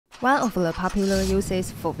One of the popular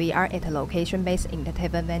uses for VR at location-based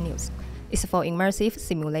entertainment venues is for immersive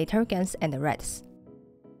simulator games and rides.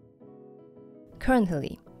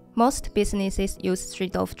 Currently, most businesses use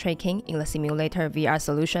 3DoF tracking in the simulator VR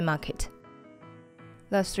solution market.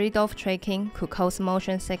 The 3DoF tracking could cause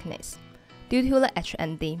motion sickness due to the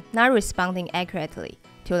HND not responding accurately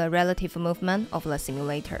to the relative movement of the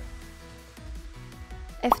simulator.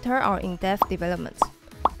 After our in-depth development,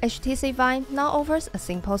 HTC VIVE now offers a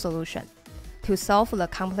simple solution to solve the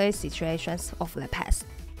complex situations of the past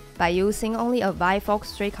by using only a VIVE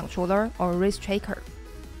Fox 3 controller or wrist tracker.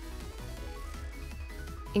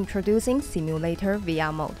 Introducing Simulator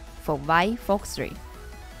VR mode for VIVE Fox 3.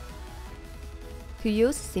 To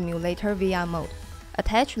use Simulator VR mode,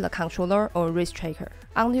 attach the controller or wrist tracker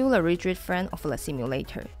onto the rigid frame of the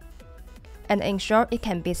simulator, and ensure it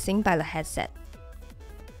can be seen by the headset.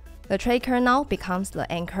 The tracker now becomes the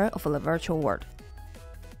anchor of the virtual world.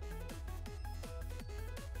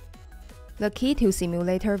 The key to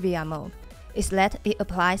Simulator VR mode is that it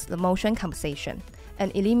applies the motion compensation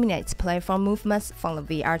and eliminates platform movements from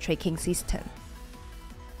the VR tracking system.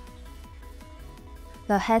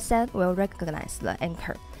 The headset will recognize the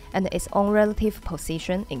anchor and its own relative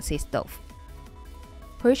position in DoF,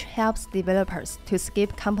 which helps developers to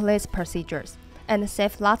skip complex procedures and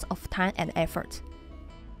save lots of time and effort.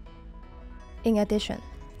 In addition,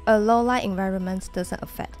 a low-light environment doesn't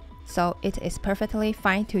affect, so it is perfectly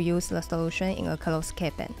fine to use the solution in a closed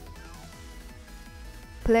cabin.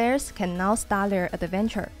 Players can now start their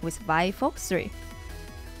adventure with VIVE Fox 3.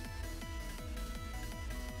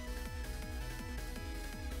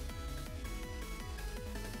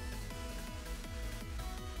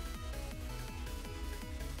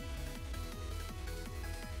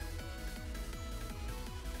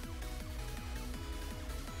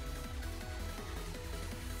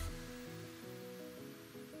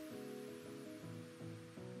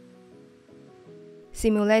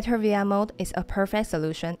 Simulator VR mode is a perfect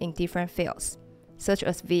solution in different fields, such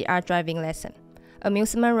as VR driving lesson,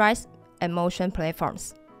 amusement rides, and motion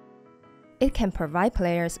platforms. It can provide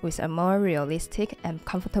players with a more realistic and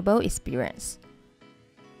comfortable experience.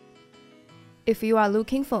 If you are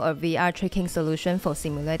looking for a VR tracking solution for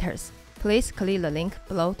simulators, please click the link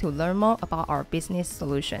below to learn more about our business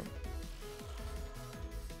solution.